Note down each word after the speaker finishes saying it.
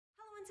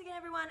again,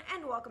 everyone,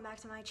 and welcome back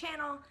to my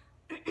channel.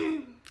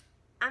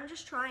 I'm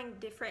just trying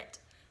different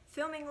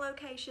filming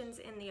locations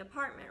in the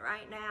apartment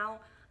right now.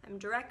 I'm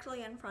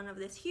directly in front of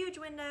this huge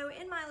window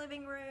in my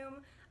living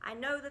room. I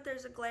know that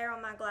there's a glare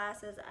on my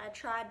glasses. I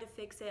tried to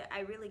fix it.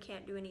 I really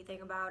can't do anything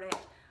about it.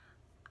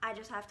 I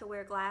just have to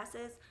wear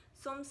glasses.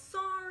 So I'm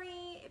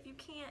sorry if you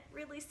can't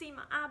really see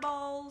my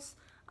eyeballs.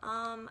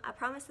 I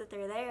promise that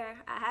they're there.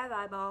 I have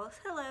eyeballs.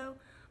 Hello.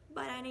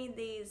 But I need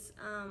these,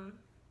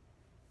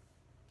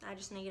 I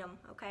just need them,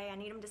 okay? I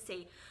need them to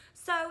see.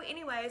 So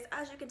anyways,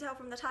 as you can tell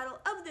from the title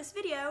of this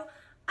video,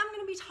 I'm going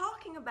to be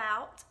talking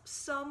about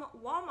some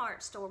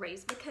Walmart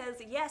stories because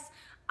yes,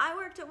 I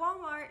worked at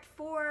Walmart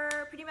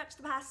for pretty much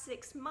the past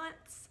 6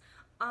 months.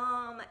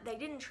 They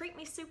didn't treat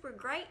me super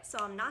great, so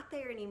I'm not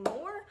there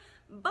anymore,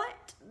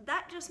 but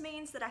that just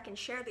means that I can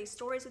share these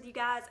stories with you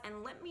guys.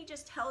 And let me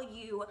just tell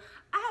you,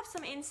 I have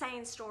some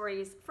insane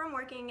stories from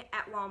working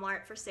at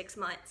Walmart for 6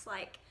 months.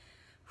 Like,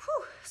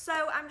 whew.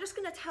 So I'm just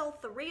gonna tell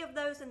 3 of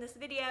those in this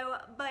video,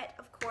 but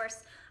of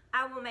course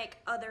I will make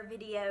other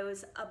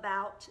videos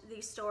about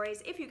these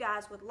stories if you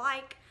guys would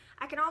like.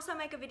 I can also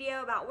make a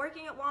video about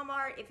working at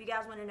Walmart if you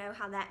guys want to know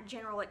how that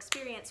general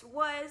experience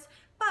was.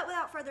 But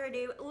without further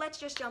ado, let's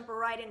just jump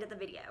right into the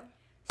video.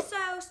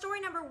 So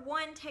story number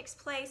 1 takes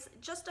place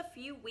just a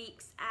few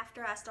weeks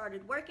after I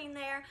started working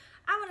there.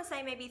 I want to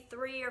say maybe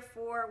 3 or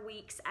 4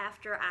 weeks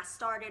after I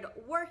started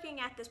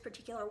working at this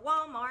particular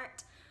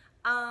Walmart.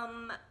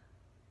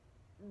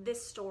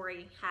 This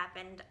story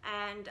happened,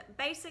 and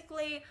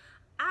basically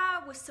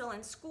I was still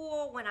in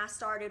school when I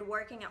started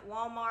working at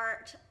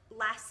Walmart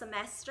last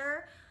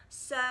semester.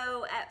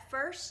 So at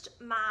first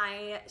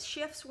my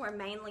shifts were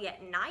mainly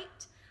at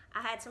night.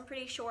 I had some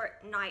pretty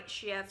short night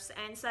shifts,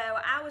 and so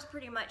I was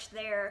pretty much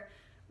there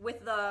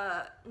with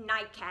the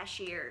night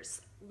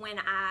cashiers when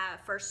I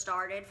first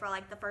started for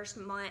like the first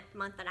month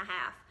and a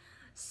half.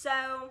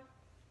 So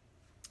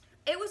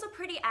it was a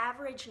pretty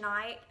average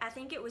night. I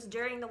think it was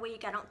during the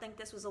week. I don't think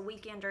this was a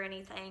weekend or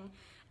anything.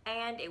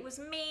 And it was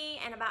me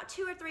and about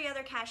 2 or 3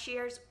 other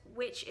cashiers,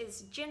 which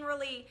is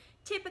generally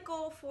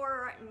typical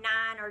for 9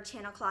 or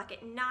 10 o'clock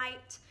at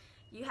night.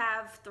 You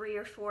have 3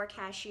 or 4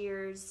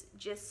 cashiers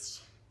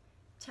just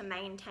to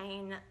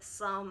maintain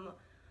some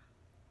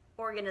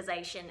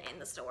organization in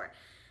the store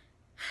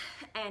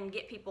and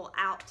get people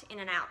out, in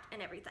and out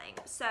and everything.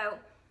 So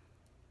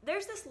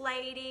there's this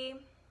lady,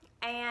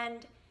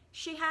 and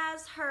she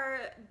has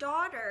her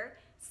daughter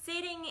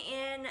sitting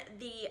in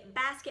the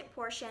basket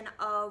portion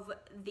of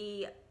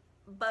the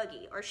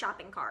buggy or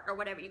shopping cart or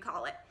whatever you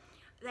call it.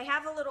 They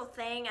have a little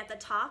thing at the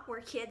top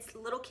where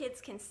little kids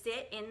can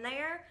sit in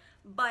there,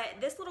 but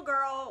this little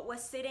girl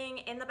was sitting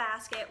in the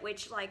basket,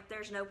 which, like,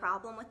 there's no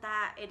problem with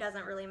that. It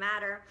doesn't really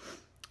matter.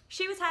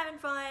 She was having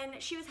fun.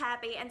 She was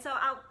happy. And so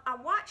I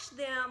watched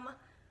them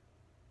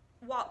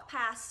walk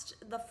past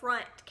the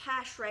front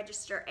cash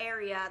register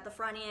area, the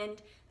front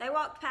end. They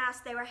walked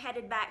past, they were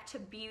headed back to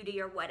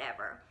beauty or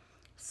whatever.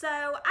 So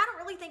I don't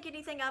really think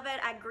anything of it.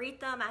 I greet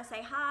them, I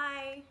say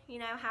hi, you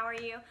know, how are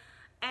you?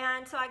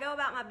 And so I go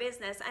about my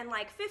business, and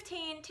like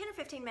 10 or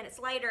 15 minutes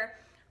later,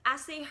 I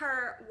see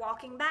her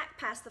walking back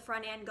past the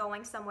front end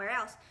going somewhere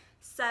else.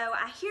 So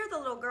I hear the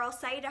little girl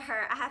say to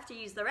her, I have to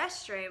use the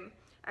restroom.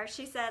 Or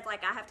she said,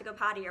 like, I have to go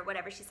potty or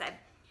whatever she said.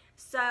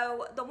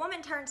 So the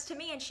woman turns to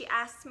me and she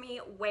asks me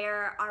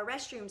where our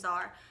restrooms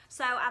are.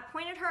 So I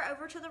pointed her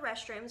over to the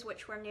restrooms,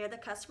 which were near the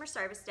customer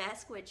service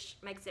desk, which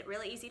makes it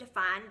really easy to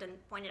find and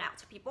point it out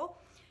to people.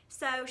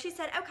 So she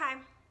said, okay.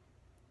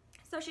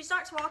 So she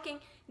starts walking.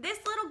 This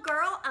little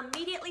girl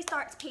immediately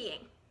starts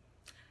peeing.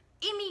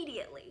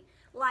 Immediately.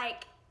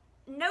 Like,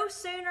 no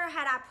sooner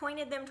had I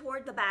pointed them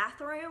toward the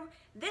bathroom,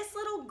 this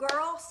little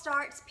girl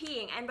starts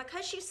peeing. And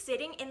because she's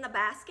sitting in the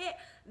basket,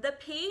 the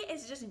pee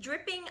is just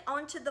dripping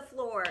onto the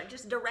floor,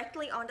 just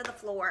directly onto the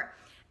floor.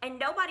 And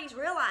nobody's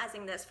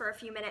realizing this for a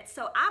few minutes.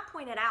 So I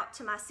pointed out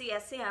to my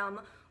CSM,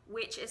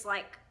 which is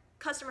like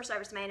customer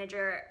service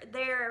manager.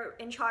 They're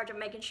in charge of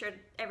making sure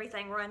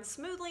everything runs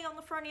smoothly on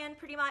the front end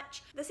pretty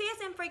much. The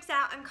CSM freaks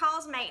out and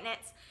calls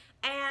maintenance.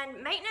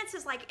 And maintenance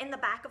is like in the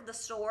back of the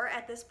store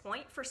at this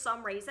point for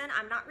some reason.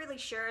 I'm not really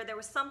sure. There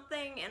was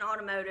something in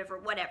automotive or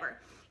whatever.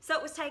 So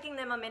it was taking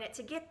them a minute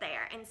to get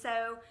there. And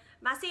so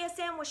my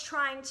CSM was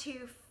trying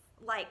to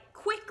like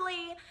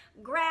quickly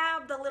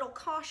grab the little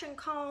caution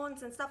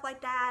cones and stuff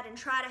like that and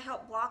try to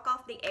help block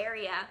off the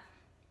area.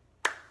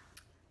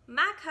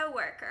 My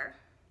coworker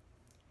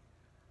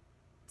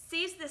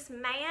sees this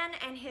man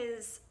and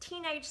his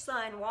teenage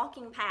son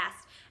walking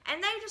past,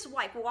 and they just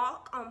like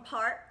walk on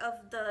part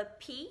of the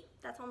pee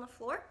that's on the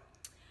floor.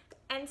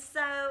 And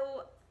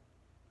so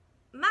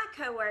my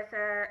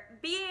coworker,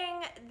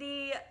 being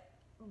the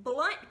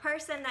blunt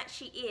person that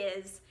she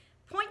is,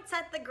 points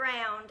at the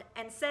ground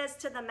and says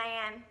to the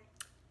man,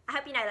 I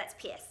hope you know that's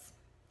piss.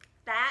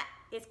 That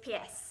is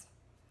piss.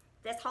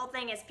 This whole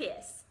thing is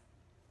piss.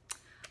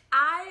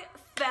 I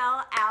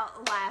fell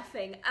out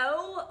laughing.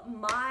 Oh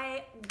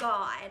my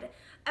God.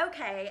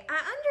 Okay,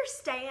 I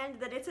understand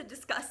that it's a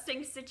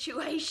disgusting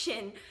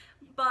situation,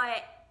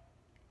 but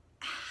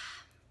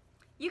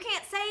You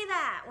can't say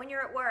that when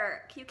you're at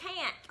work. You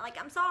can't. Like,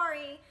 I'm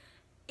sorry.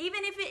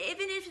 Even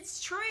if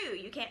it's true,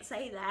 you can't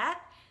say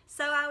that.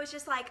 So I was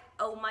just like,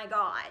 oh my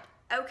God,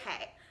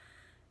 okay.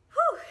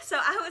 Whew. So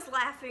I was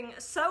laughing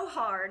so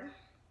hard.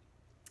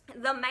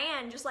 The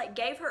man just like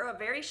gave her a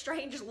very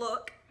strange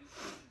look.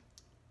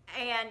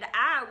 And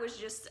I was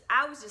just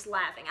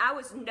laughing. I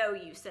was no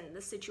use in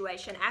the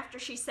situation. After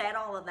she said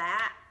all of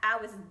that, I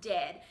was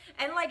dead.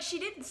 And like, she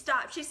didn't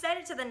stop. She said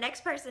it to the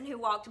next person who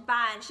walked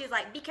by, and she was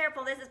like, be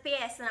careful, this is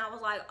PS. And I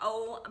was like,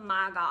 oh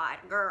my God,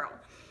 girl.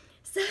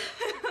 So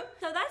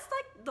that's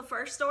like the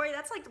first story.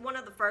 That's like one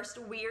of the first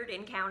weird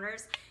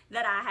encounters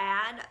that I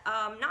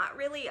had. Not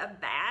really a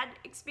bad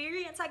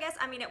experience, I guess.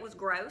 I mean, it was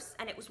gross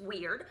and it was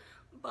weird,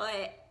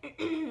 but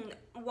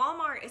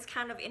Walmart is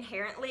kind of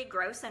inherently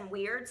gross and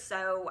weird,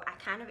 so I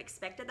kind of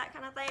expected that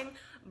kind of thing.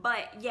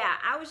 But yeah,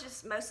 I was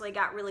just mostly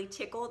got really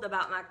tickled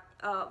about my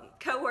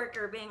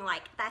coworker being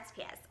like, that's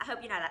piss. I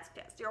hope you know that's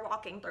piss. You're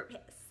walking through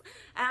piss.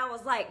 And I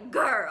was like,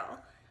 girl,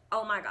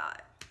 oh my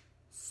God.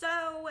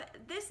 So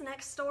this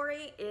next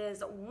story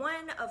is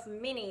one of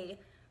many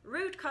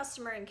rude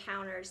customer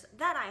encounters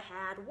that I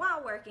had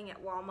while working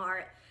at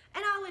Walmart.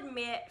 And I'll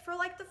admit, for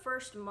like the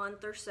first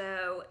month or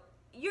so,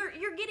 you're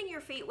getting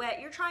your feet wet.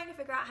 You're trying to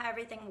figure out how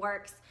everything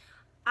works.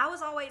 I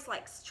was always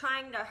like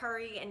trying to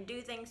hurry and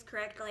do things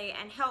correctly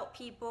and help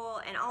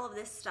people and all of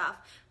this stuff.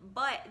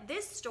 But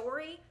this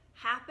story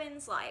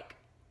happens like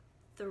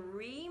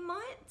 3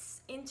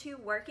 months into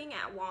working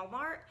at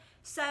Walmart.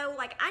 So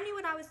like, I knew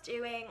what I was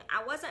doing.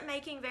 I wasn't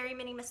making very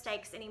many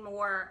mistakes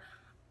anymore.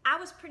 I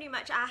was pretty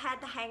much, I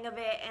had the hang of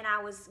it, and I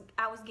was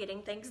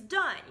getting things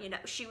done. You know,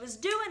 she was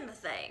doing the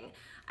thing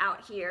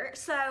out here.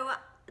 So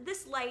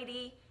this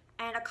lady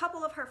and a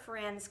couple of her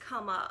friends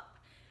come up,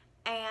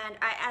 and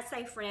I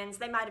say friends,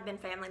 they might have been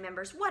family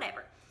members,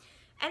 whatever.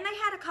 And they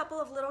had a couple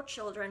of little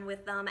children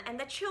with them, and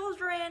the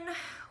children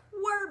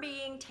were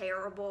being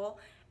terrible.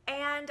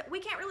 And we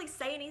can't really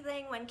say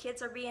anything when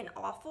kids are being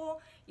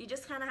awful. You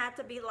just kind of have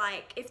to be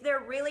like, if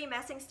they're really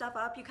messing stuff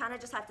up, you kind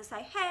of just have to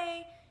say,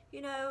 hey,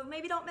 you know,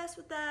 maybe don't mess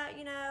with that,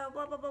 you know,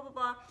 blah, blah, blah, blah,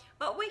 blah.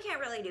 But we can't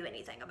really do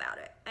anything about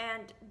it,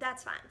 and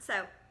that's fine.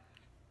 So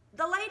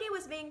the lady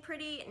was being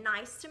pretty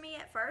nice to me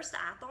at first,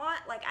 I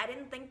thought. Like, I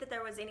didn't think that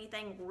there was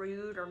anything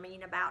rude or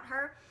mean about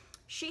her.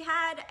 She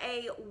had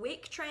a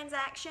WIC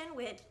transaction,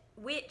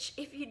 which,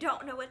 if you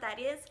don't know what that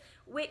is,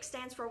 WIC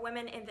stands for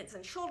Women, Infants,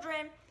 and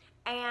Children.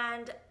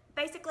 And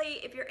basically,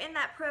 if you're in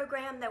that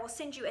program, they will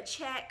send you a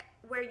check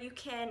where you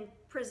can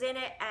present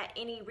it at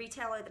any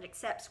retailer that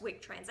accepts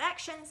WIC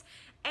transactions.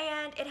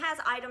 And it has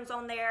items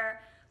on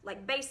there,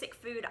 like basic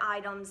food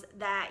items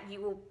that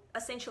you will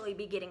essentially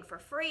be getting for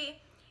free.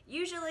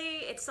 Usually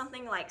it's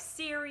something like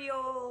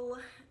cereal,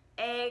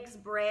 eggs,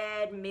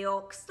 bread,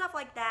 milk, stuff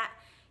like that.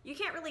 You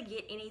can't really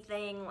get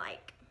anything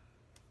like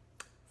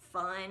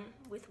fun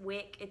with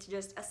WIC. It's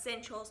just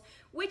essentials,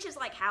 which is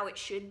like how it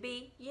should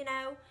be, you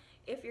know.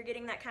 If you're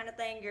getting that kind of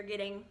thing, you're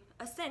getting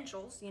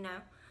essentials, you know.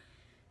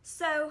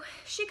 So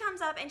she comes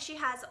up and she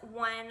has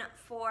one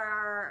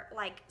for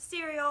like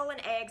cereal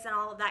and eggs and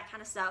all of that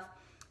kind of stuff.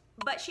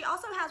 But she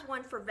also has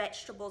one for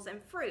vegetables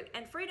and fruit.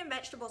 And fruit and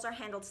vegetables are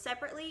handled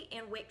separately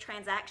in WIC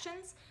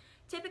transactions.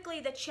 Typically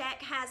the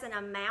check has an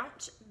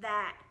amount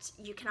that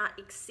you cannot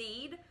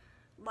exceed.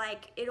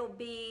 Like, it'll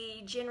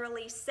be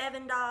generally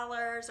 $7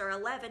 or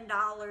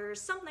 $11,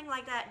 something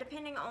like that,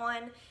 depending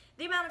on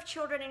the amount of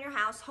children in your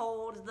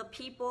household, the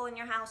people in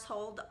your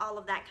household, all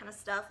of that kind of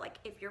stuff. Like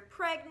if you're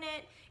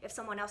pregnant, if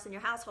someone else in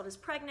your household is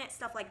pregnant,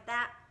 stuff like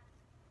that.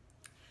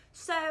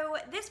 So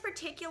this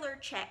particular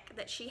check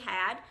that she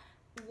had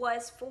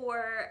was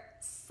for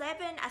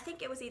I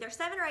think it was either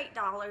 $7 or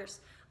 $8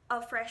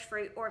 of fresh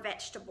fruit or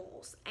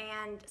vegetables.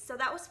 And so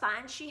that was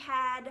fine. She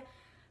had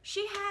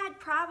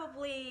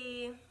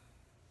probably,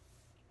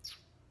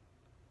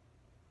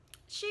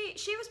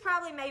 she was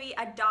probably maybe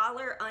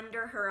 $1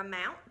 under her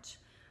amount,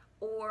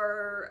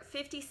 or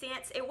 50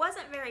 cents. It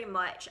wasn't very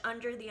much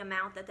under the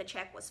amount that the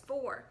check was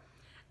for.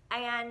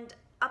 And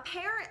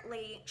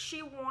apparently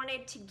she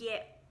wanted to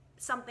get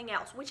something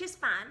else, which is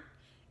fine.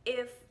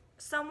 If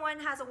someone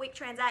has a WIC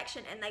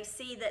transaction and they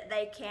see that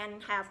they can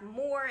have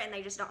more and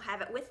they just don't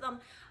have it with them,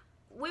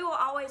 we will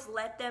always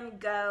let them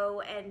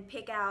go and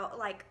pick out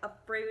like a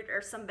fruit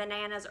or some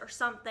bananas or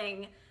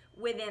something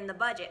within the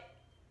budget.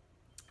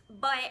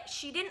 But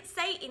she didn't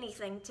say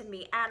anything to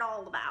me at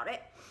all about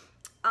it.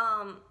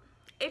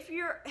 If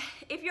you're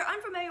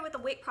unfamiliar with the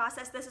WIC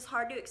process, this is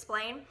hard to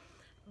explain,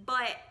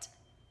 but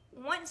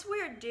once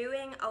we're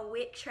doing a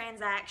WIC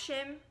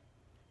transaction,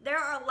 there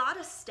are a lot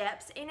of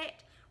steps in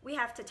it. We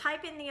have to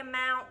type in the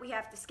amount, we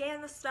have to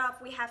scan the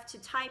stuff, we have to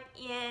type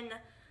in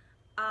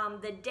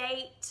the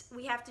date,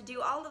 we have to do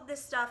all of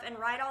this stuff and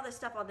write all this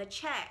stuff on the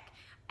check.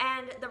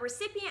 And the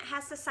recipient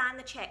has to sign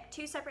the check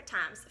 2 separate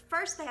times.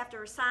 First, they have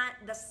to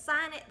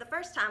sign it the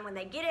first time when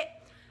they get it,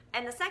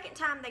 and the second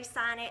time they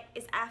sign it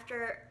is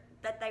after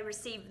that they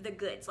receive the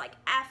goods. Like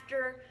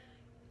after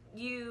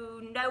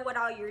you know what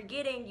all you're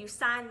getting, you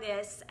sign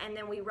this, and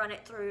then we run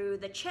it through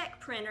the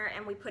check printer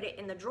and we put it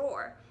in the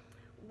drawer.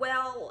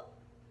 Well,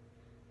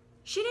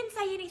 She didn't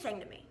say anything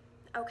to me,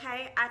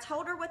 okay? I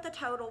told her what the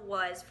total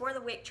was for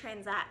the WIC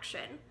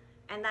transaction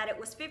and that it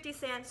was 50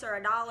 cents or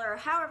 $1 or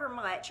however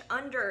much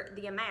under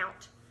the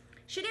amount.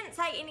 She didn't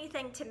say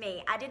anything to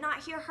me. I did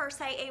not hear her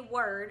say a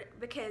word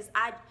because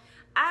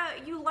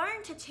you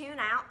learn to tune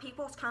out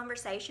people's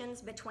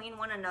conversations between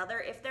one another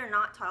if they're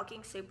not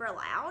talking super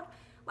loud.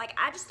 Like,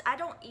 I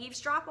don't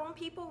eavesdrop on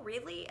people,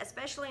 really,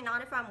 especially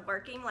not if I'm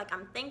working. Like,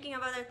 I'm thinking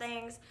of other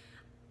things.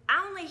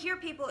 I only hear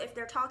people if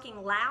they're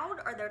talking loud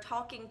or they're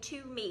talking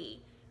to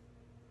me,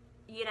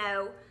 you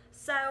know?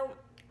 So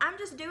I'm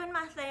just doing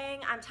my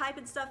thing. I'm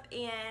typing stuff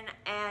in,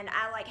 and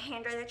I, like,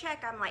 hand her the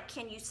check. I'm like,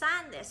 can you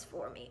sign this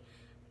for me?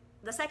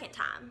 The second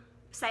time,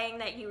 saying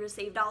that you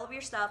received all of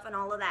your stuff and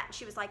all of that. And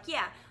she was like,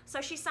 yeah. So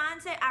she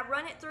signs it. I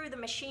run it through the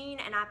machine,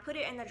 and I put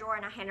it in the drawer,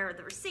 and I hand her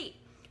the receipt.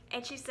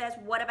 And she says,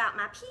 what about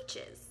my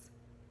peaches?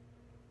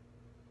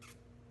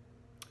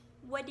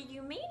 What do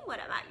you mean, what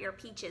about your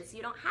peaches?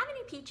 You don't have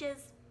any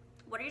peaches.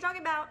 What are you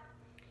talking about?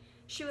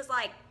 She was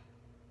like,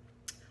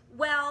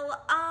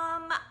 well,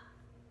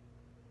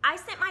 I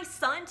sent my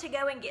son to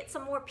go and get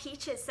some more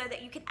peaches so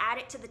that you could add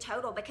it to the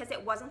total because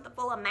it wasn't the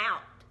full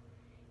amount.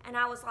 And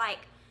I was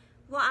like,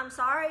 well, I'm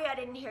sorry, I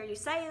didn't hear you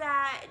say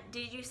that.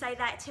 Did you say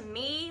that to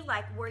me?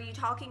 Like, were you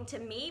talking to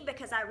me?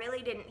 Because I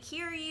really didn't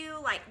hear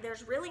you. Like,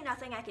 there's really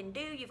nothing I can do.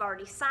 You've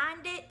already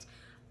signed it.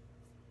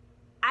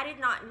 I did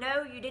not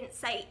know. You didn't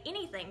say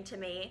anything to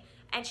me.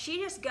 And she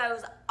just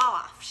goes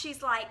off.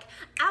 She's like,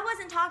 I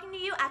wasn't talking to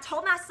you. I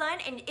told my son,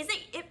 and isn't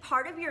it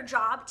part of your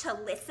job to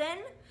listen?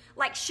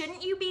 Like,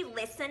 shouldn't you be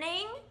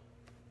listening?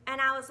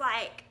 And I was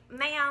like,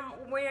 ma'am,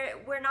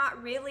 we're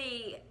not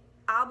really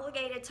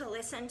obligated to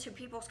listen to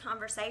people's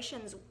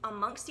conversations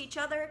amongst each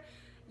other.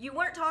 You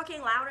weren't talking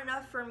loud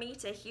enough for me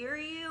to hear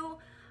you.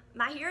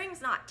 My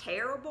hearing's not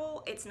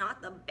terrible. It's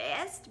not the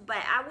best, but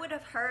I would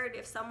have heard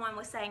if someone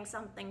was saying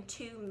something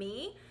to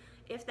me,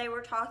 if they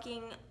were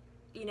talking,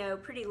 you know,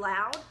 pretty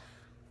loud.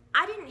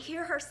 I didn't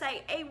hear her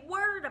say a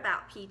word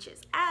about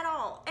peaches at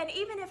all. And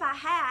even if I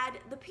had,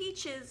 the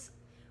peaches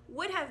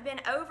would have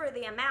been over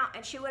the amount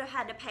and she would have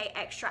had to pay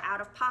extra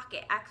out of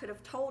pocket. I could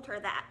have told her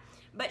that.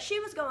 But she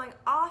was going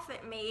off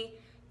at me,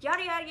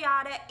 yada, yada,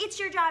 yada. It's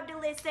your job to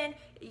listen.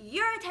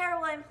 You're a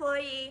terrible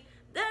employee.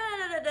 Da,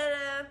 da, da, da,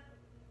 da.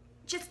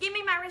 Just give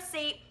me my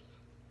receipt.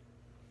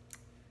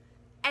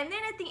 And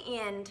then at the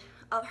end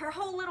of her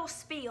whole little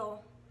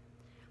spiel,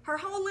 her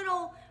whole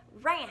little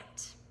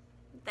rant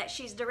that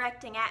she's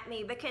directing at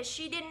me because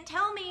she didn't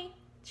tell me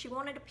she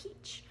wanted a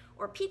peach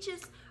or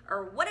peaches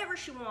or whatever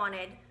she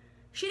wanted.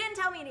 She didn't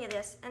tell me any of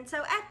this. And so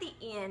at the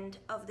end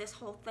of this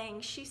whole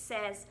thing, she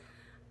says,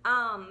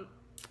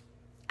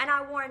 and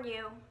I warn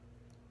you,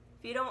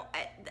 if you don't,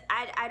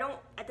 I don't,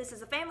 this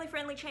is a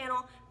family-friendly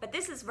channel, but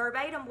this is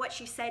verbatim what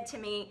she said to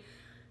me.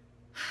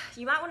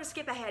 You might want to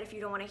skip ahead if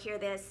you don't want to hear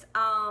this,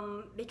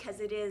 because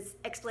it is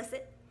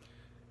explicit.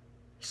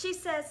 She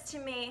says to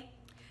me,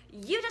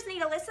 you just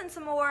need to listen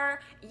some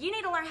more. You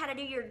need to learn how to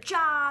do your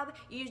job,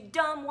 you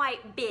dumb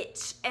white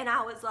bitch. And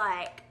I was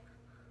like,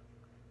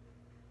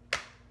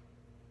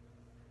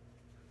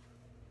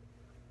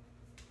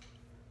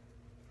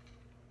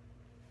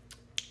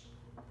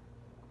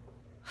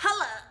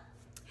 hello,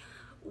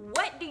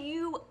 what do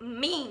you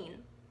mean?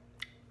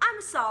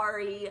 I'm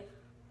sorry.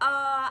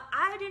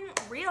 I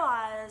didn't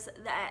realize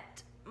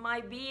that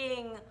my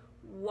being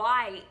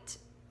white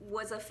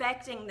was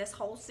affecting this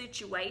whole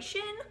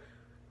situation.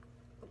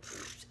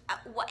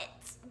 What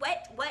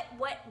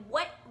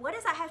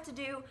does that have to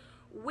do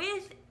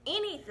with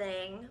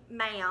anything,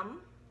 ma'am?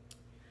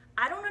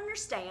 I don't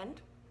understand.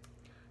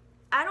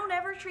 I don't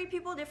ever treat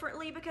people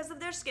differently because of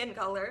their skin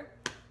color.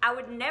 I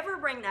would never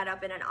bring that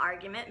up in an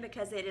argument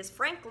because it is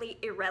frankly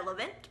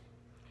irrelevant.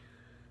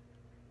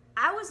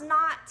 I was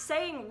not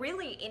saying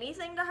really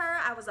anything to her.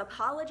 I was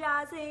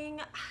apologizing,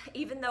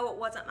 even though it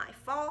wasn't my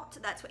fault.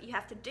 That's what you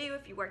have to do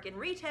if you work in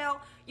retail.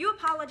 You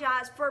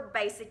apologize for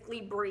basically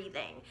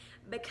breathing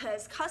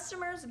because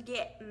customers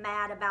get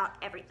mad about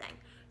everything.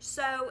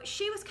 So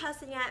she was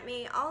cussing at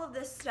me, all of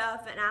this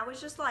stuff, and I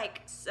was just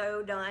like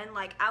so done.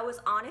 Like, I was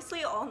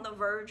honestly on the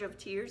verge of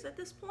tears at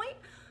this point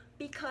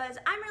because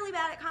I'm really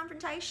bad at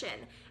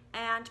confrontation,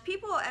 and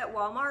people at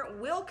Walmart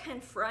will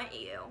confront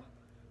you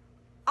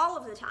all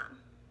of the time.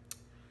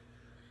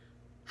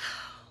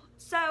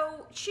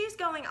 So she's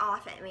going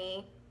off at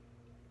me.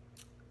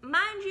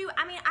 Mind you,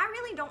 I mean, I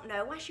really don't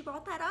know why she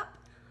brought that up.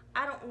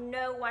 I don't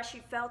know why she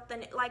felt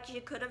like she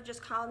could have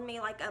just called me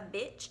like a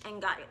bitch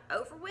and got it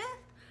over with,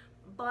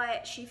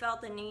 but she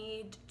felt the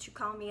need to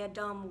call me a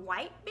dumb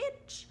white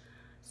bitch.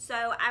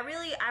 So I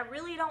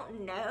really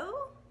don't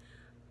know.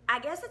 I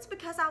guess it's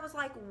because I was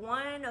like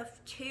one of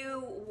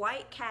 2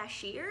 white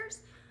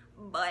cashiers,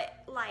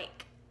 but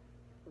like,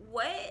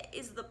 what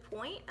is the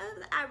point of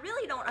that? I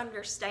really don't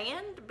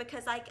understand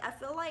because I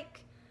feel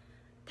like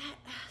that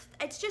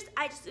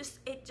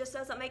it just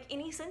doesn't make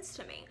any sense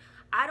to me.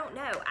 I don't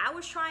know. I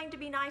was trying to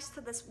be nice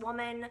to this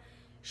woman.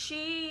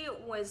 She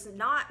was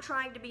not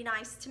trying to be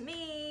nice to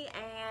me,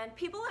 and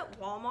people at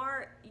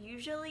Walmart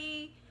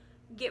usually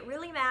get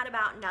really mad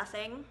about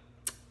nothing.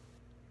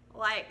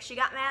 Like, she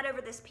got mad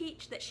over this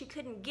peach that she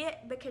couldn't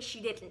get because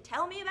she didn't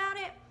tell me about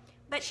it,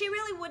 but she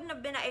really wouldn't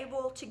have been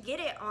able to get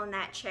it on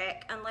that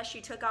check unless she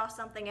took off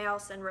something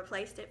else and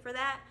replaced it for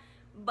that.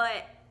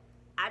 But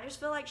I just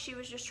feel like she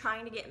was just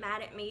trying to get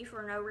mad at me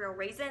for no real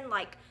reason.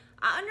 Like,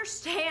 I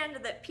understand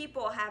that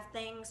people have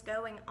things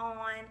going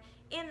on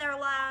in their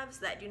lives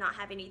that do not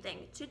have anything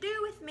to do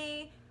with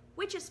me,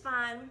 which is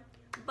fine,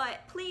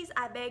 but please,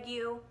 I beg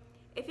you,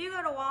 if you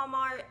go to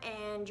Walmart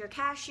and your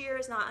cashier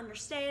is not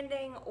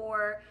understanding,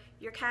 or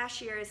your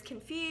cashier is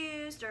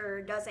confused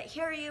or doesn't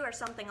hear you or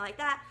something like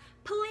that,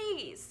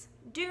 please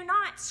do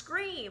not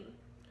scream.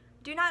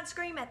 Do not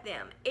scream at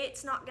them.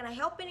 It's not going to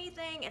help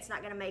anything. It's not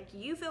going to make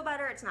you feel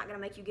better. It's not going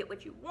to make you get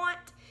what you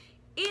want.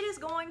 It is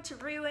going to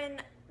ruin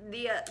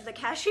the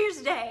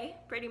cashier's day,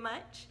 pretty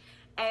much,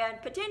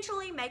 and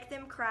potentially make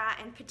them cry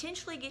and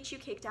potentially get you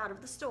kicked out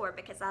of the store,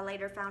 because I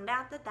later found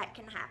out that that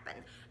can happen.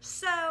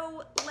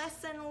 So,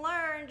 lesson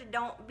learned,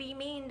 don't be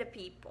mean to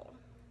people.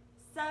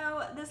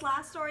 So, this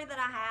last story that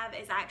I have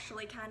is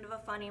actually kind of a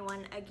funny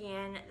one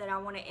again that I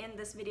want to end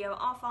this video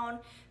off on,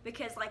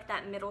 because like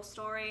that middle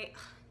story,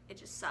 it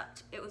just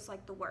sucked. It was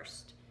like the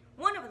worst.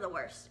 One of the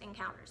worst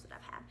encounters that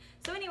I've had.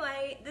 So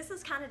anyway, this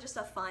is kind of just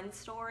a fun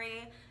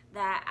story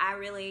that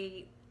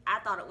I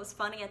thought it was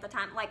funny at the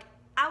time. Like,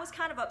 I was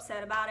kind of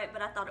upset about it,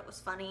 but I thought it was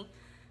funny.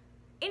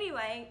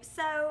 Anyway,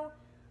 so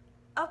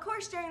of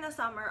course during the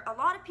summer, a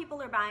lot of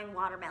people are buying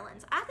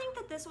watermelons. I think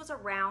that this was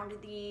around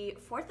the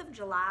 4th of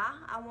July,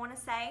 I want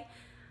to say.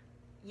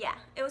 Yeah,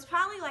 it was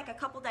probably like a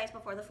couple days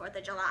before the 4th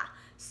of July.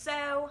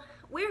 So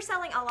we were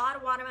selling a lot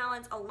of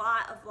watermelons, a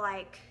lot of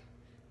like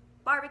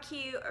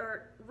barbecue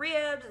or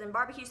ribs and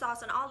barbecue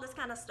sauce and all this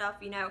kind of stuff,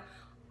 you know,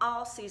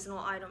 all seasonal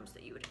items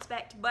that you would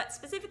expect, but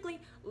specifically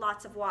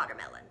lots of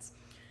watermelons.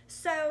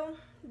 So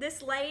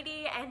this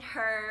lady and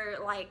her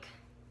like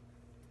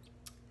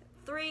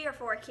 3 or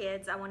 4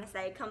 kids, I want to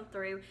say, come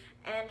through,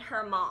 and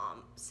her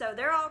mom. So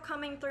they're all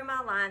coming through my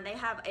line. They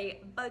have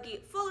a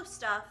buggy full of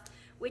stuff,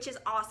 which is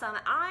awesome.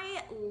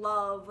 I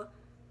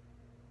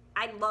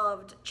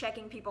loved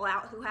checking people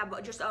out who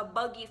have just a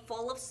buggy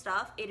full of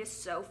stuff. It is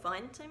so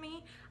fun to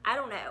me. I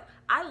don't know.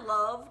 I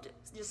loved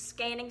just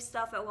scanning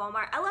stuff at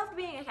Walmart. I loved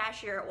being a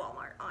cashier at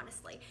Walmart,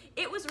 honestly.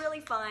 It was really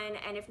fun,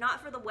 and if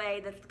not for the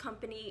way that the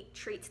company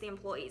treats the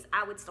employees,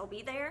 I would still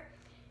be there.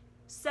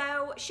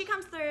 So she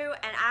comes through,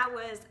 and I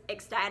was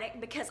ecstatic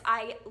because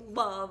I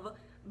love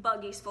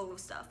buggies full of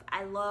stuff.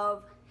 I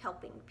love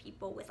helping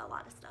people with a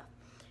lot of stuff.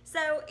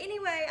 So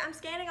anyway, I'm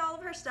scanning all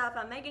of her stuff.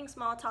 I'm making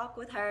small talk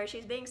with her.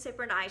 She's being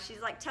super nice.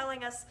 She's like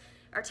telling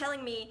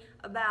me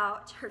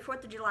about her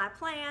 4th of July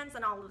plans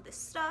and all of this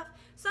stuff.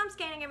 So I'm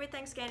scanning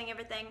everything,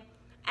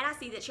 and I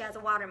see that she has a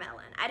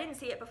watermelon. I didn't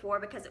see it before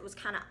because it was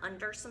kind of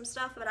under some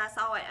stuff, but I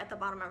saw it at the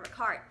bottom of her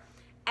cart.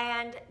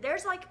 And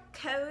there's like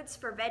codes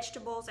for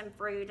vegetables and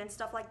fruit and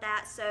stuff like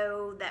that,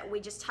 so that we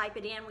just type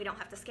it in. We don't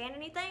have to scan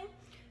anything.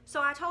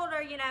 So I told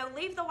her, you know,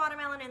 leave the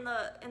watermelon in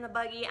the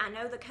buggy. I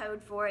know the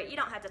code for it. You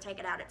don't have to take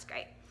it out. It's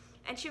great.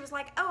 And she was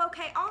like, oh,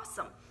 okay,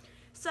 awesome.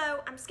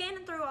 So I'm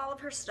scanning through all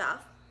of her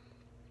stuff,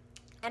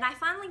 and I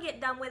finally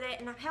get done with it,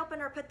 and I'm helping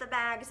her put the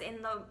bags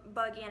in the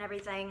buggy and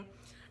everything.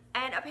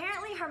 And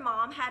apparently her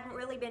mom hadn't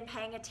really been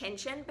paying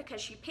attention,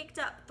 because she picked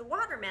up the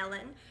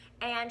watermelon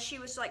and she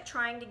was like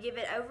trying to give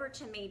it over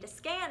to me to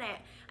scan it.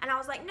 And I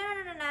was like, no,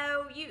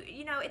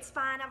 you know, it's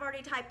fine. I've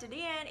already typed it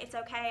in. It's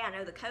okay. I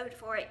know the code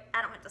for it.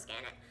 I don't have to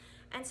scan it.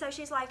 And so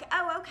she's like,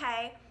 oh,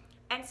 okay.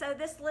 And so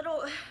this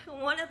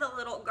one of the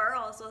little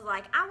girls was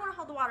like, I want to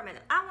hold the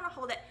watermelon. I want to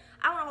hold it.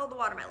 I want to hold the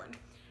watermelon.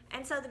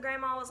 And so the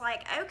grandma was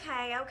like,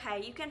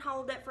 okay, you can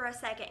hold it for a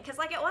second. Because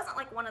like it wasn't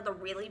like one of the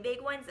really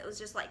big ones. It was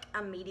just like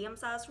a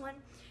medium-sized one.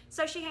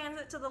 So she hands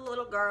it to the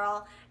little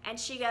girl, and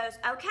she goes,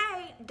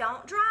 okay,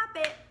 don't drop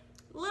it.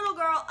 Little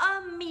girl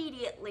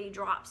immediately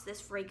drops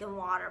this freaking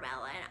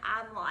watermelon.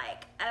 I'm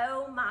like,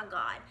 oh my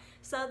God.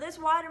 So this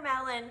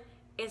watermelon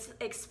is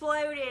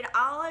exploded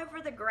all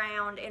over the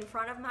ground in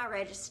front of my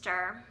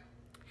register.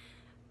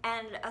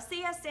 And a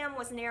CSM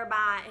was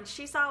nearby, and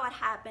she saw what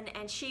happened,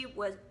 and she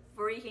was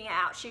freaking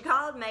out. She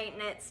called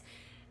maintenance.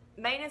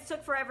 Maintenance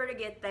took forever to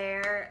get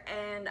there,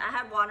 and I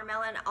had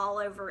watermelon all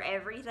over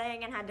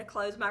everything and had to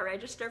close my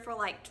register for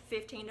like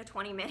 15 to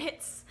 20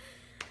 minutes.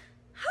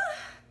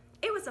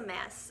 It was a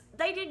mess.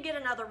 They did get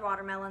another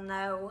watermelon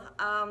though.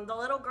 The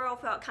little girl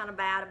felt kind of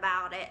bad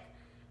about it.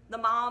 The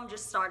mom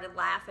just started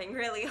laughing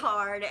really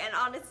hard, and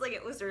honestly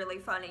it was really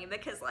funny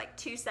because like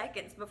 2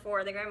 seconds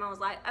before, the grandma was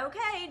like,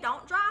 okay,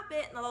 don't drop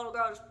it, and the little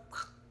girl just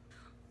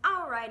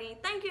Alrighty,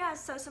 thank you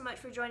guys so much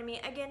for joining me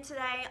again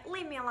today.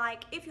 Leave me a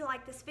like if you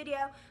like this video.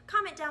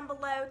 Comment down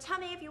below. Tell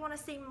me if you want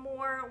to see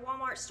more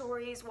Walmart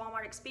stories,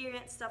 Walmart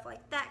experience, stuff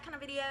like that kind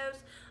of videos.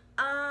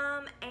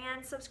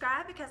 And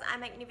subscribe because I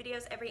make new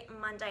videos every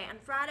Monday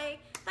and Friday.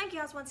 Thank you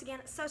guys once again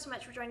so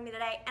much for joining me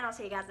today, and I'll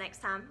see you guys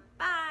next time.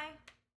 Bye!